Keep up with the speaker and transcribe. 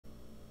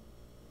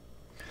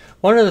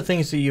One of the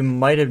things that you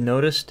might have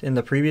noticed in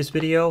the previous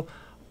video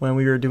when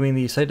we were doing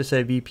the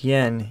site-to-site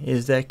VPN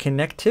is that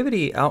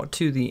connectivity out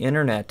to the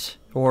internet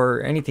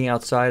or anything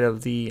outside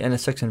of the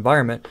NSX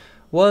environment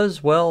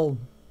was, well,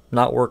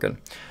 not working.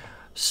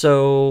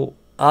 So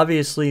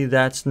obviously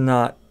that's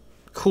not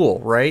cool,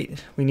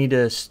 right? We need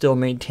to still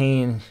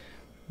maintain,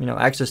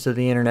 access to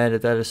the internet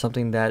if that is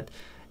something that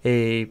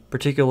a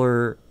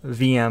particular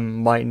VM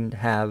mightn't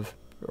have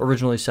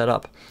originally set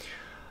up.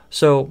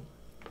 So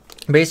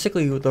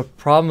basically the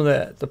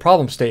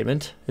problem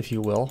statement, if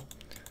you will,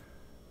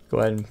 go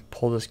ahead and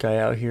pull this guy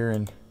out here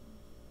and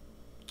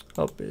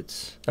there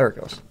it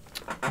goes.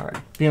 All right,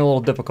 being a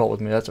little difficult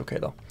with me, that's okay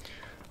though.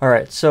 All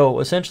right, so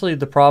essentially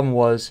the problem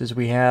is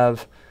we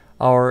have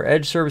our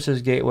edge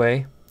services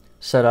gateway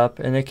set up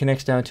and it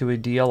connects down to a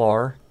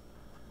DLR.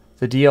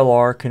 The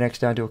DLR connects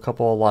down to a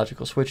couple of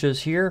logical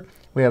switches here.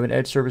 We have an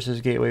edge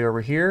services gateway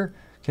over here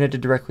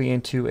connected directly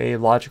into a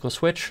logical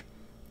switch.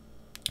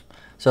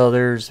 So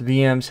there's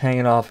VMs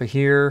hanging off of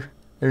here,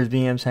 there's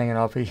VMs hanging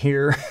off of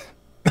here,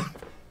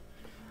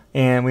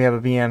 and we have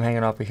a VM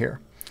hanging off of here.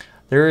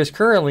 There is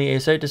currently a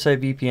site-to-site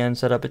VPN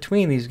set up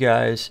between these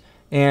guys,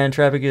 and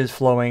traffic is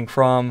flowing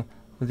from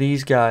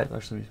these guys.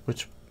 Actually,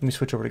 let me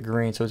switch over to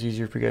green so it's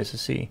easier for you guys to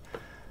see.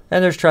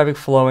 And there's traffic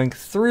flowing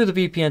through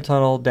the VPN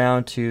tunnel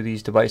down to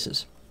these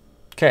devices.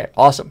 Okay,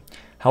 awesome.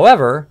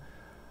 However,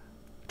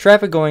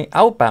 traffic going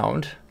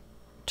outbound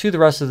to the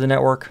rest of the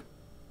network,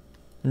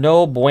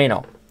 no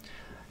bueno.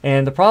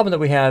 And the problem that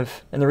we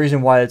have, and the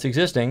reason why it's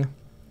existing,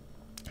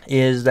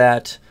 is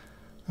that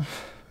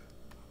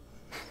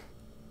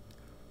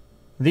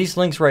these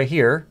links right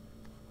here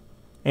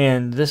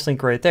and this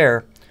link right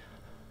there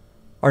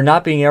are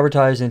not being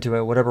advertised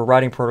into whatever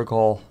routing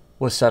protocol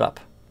was set up.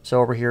 So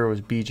over here it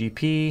was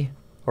BGP,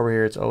 over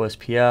here it's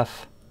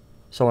OSPF,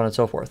 so on and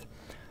so forth.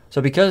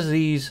 So because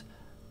these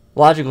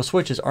logical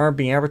switches aren't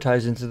being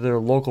advertised into their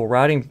local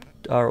routing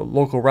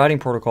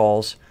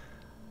protocols,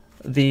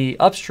 the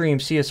upstream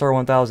CSR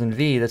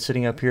 1000V that's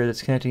sitting up here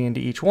that's connecting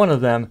into each one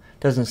of them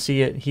doesn't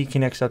see it. He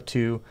connects up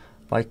to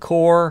my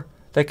core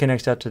that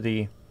connects out to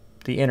the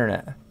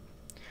internet.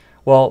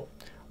 Well,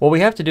 what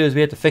we have to do is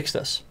we have to fix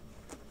this.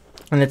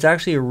 And it's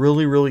actually a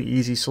really, really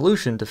easy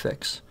solution to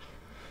fix.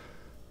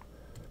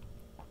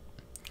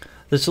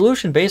 The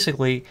solution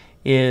basically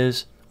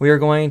is we are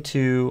going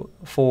to,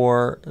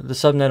 for the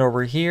subnet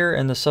over here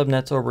and the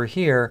subnets over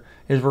here,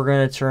 is we're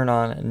going to turn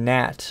on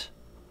NAT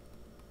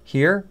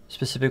here,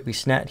 specifically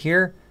SNAT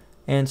here,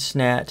 and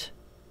SNAT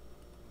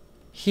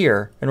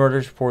here in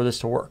order for this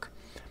to work.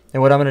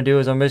 And what I'm going to do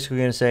is I'm basically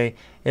going to say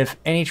if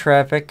any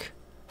traffic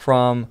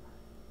from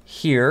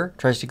here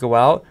tries to go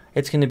out,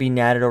 it's going to be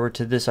natted over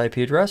to this IP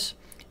address,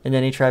 and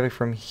any traffic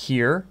from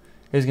here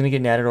is going to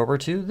get natted over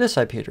to this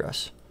IP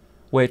address,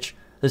 which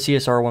the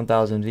CSR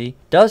 1000V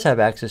does have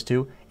access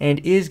to and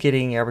is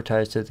getting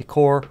advertised to the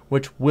core,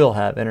 which will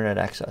have internet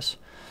access.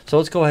 So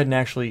let's go ahead and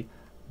actually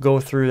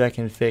go through that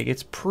config.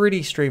 It's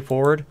pretty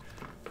straightforward.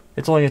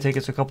 It's only going to take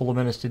us a couple of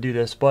minutes to do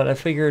this, but I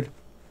figured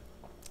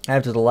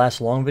after the last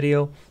long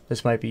video,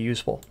 this might be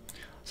useful.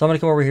 So I'm going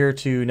to come over here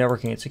to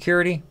networking and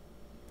security,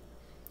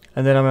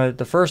 and then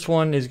the first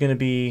one is going to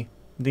be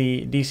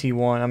the DC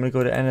one. I'm going to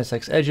go to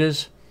NSX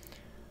edges,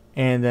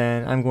 and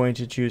then I'm going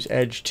to choose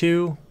edge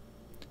 2,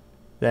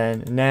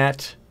 then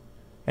NAT,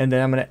 and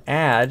then I'm going to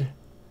add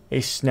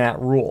a SNAT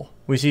rule.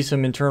 We see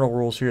some internal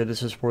rules here.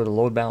 This is for the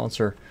load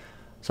balancer.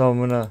 So I'm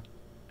going to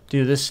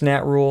do this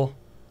SNAT rule.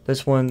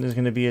 This one is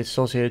going to be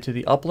associated to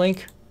the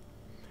uplink.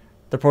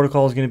 The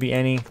protocol is going to be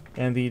any,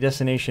 and the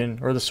destination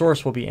or the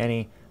source will be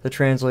any. The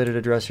translated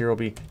address here will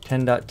be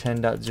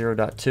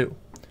 10.10.0.2. I'm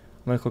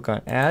going to click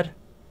on add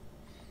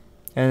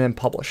and then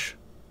publish.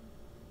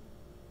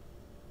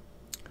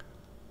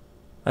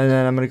 And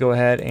then I'm going to go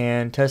ahead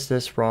and test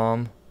this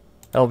from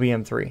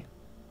LVM3.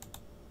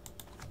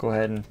 Go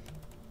ahead and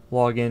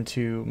log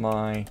into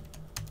my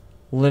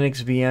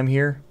Linux VM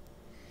here,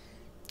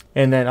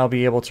 and then I'll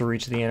be able to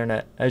reach the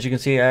internet. As you can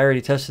see, I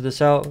already tested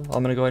this out.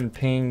 I'm going to go ahead and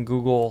ping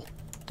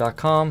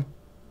google.com,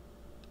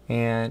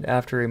 and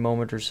after a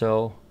moment or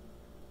so,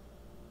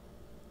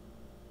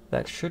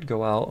 that should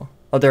go out.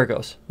 Oh, there it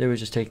goes. It was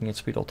just taking its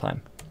sweet old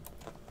time.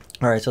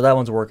 All right, so that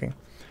one's working.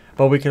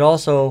 But we could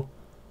also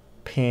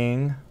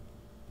ping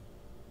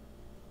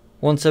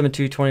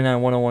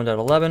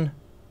 172.29.101.11.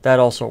 That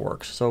also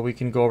works. So we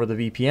can go over the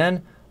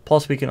VPN,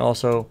 plus we can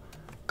also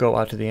go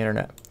out to the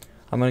internet.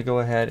 I'm going to go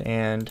ahead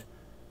and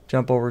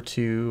jump over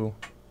to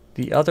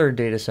the other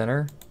data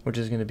center, which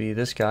is going to be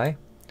this guy.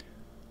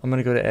 I'm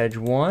going to go to edge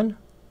 1,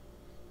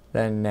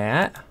 then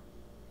NAT,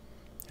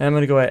 and I'm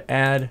going to go ahead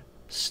and add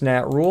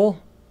SNAT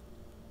rule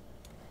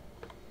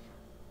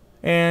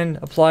and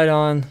apply it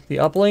on the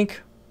uplink.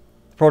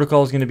 The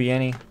protocol is going to be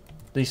any,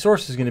 the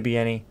source is going to be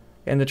any,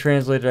 and the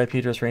translated IP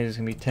address range is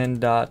going to be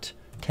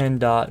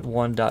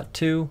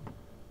 10.10.1.2.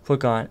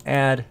 Click on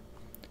add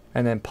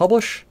and then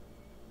publish.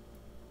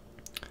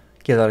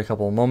 Give that a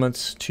couple of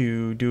moments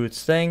to do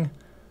its thing.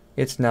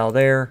 It's now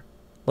there.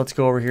 Let's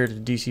go over here to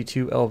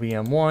DC2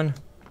 LVM1,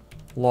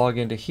 log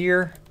into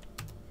here,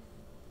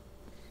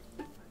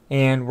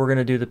 and we're going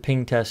to do the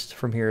ping test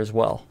from here as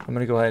well. I'm going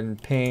to go ahead and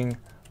ping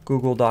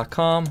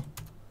google.com,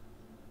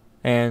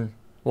 and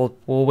we'll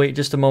wait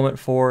just a moment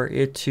for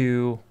it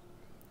to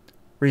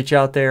reach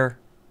out there.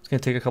 It's going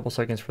to take a couple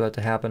seconds for that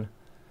to happen,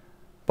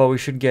 but we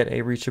should get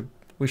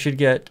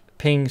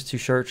pings to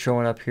start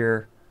showing up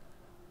here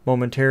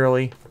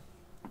momentarily.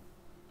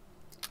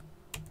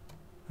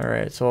 All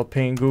right, so I'll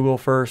ping Google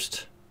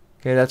first.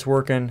 Okay, that's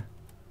working.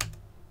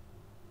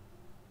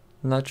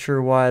 I'm not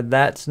sure why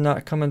that's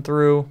not coming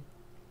through.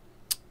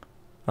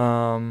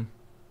 That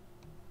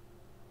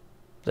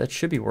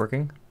should be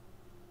working.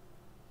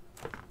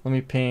 Let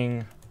me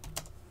ping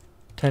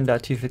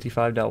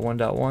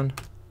 10.255.1.1.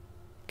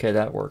 Okay,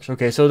 that works.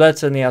 Okay, so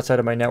that's in the outside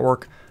of my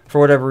network. For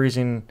whatever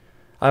reason,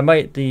 I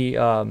might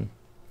what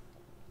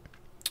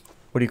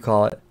do you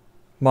call it?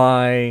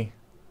 My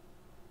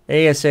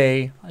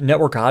ASA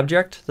network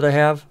object that I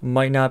have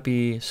might not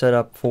be set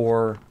up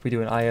for, if we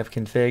do an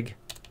ifconfig,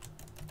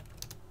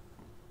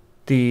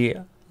 the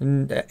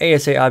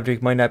ASA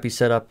object might not be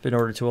set up in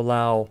order to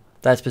allow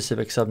that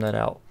specific subnet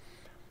out.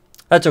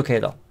 That's okay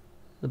though.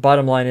 The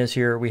bottom line is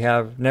here we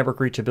have network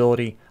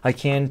reachability. I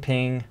can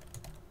ping,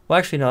 well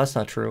actually no, that's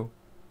not true.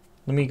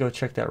 Let me go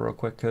check that real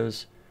quick,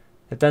 because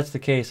if that's the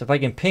case, if I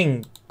can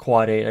ping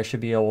quad 8, I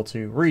should be able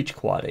to reach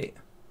quad 8.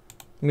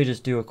 Let me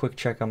just do a quick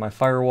check on my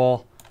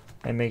firewall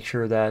and make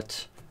sure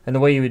that, and the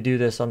way you would do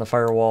this on the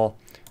firewall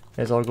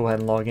is I'll go ahead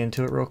and log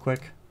into it real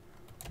quick.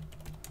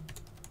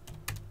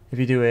 If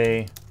you do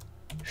a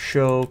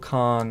show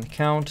con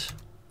count,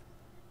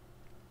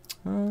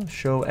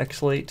 show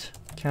xlate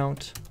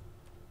count,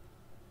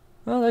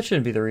 well, that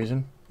shouldn't be the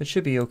reason. It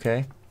should be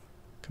okay.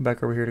 Come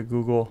back over here to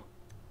Google.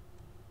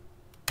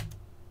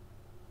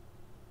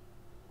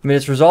 I mean,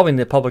 it's resolving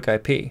the public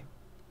IP.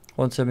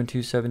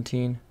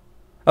 172.17.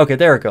 Okay,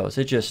 there it goes.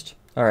 It just,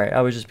 all right,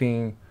 I was just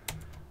being,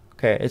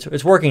 okay,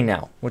 it's working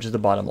now, which is the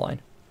bottom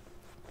line.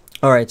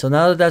 All right, so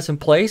now that that's in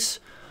place,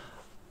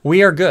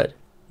 we are good.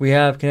 We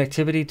have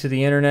connectivity to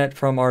the internet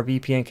from our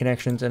VPN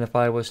connections, and if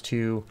I was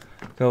to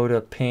go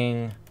to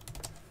ping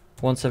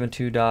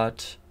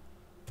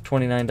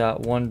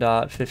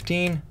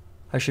 172.29.1.15,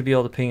 I should be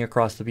able to ping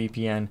across the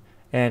VPN,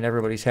 and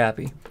everybody's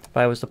happy. If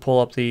I was to pull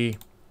up this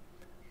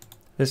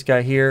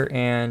guy here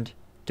and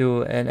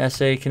do an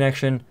SA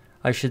connection,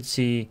 I should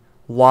see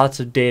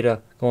lots of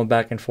data going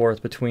back and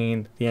forth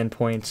between the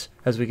endpoints.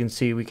 As we can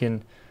see,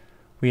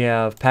 we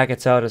have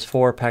packets out as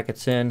 4,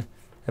 packets in.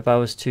 If I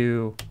was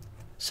to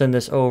send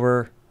this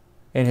over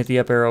and hit the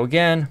up arrow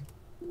again,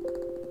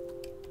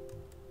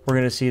 we're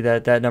going to see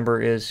that that number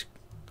is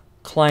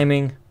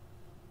climbing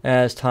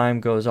as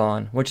time goes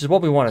on, which is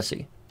what we want to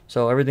see.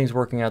 So everything's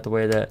working out the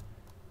way that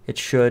it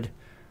should.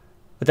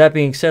 With that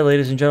being said,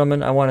 ladies and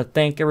gentlemen, I want to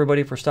thank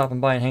everybody for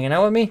stopping by and hanging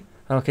out with me.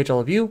 And I'll catch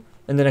all of you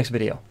in the next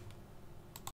video.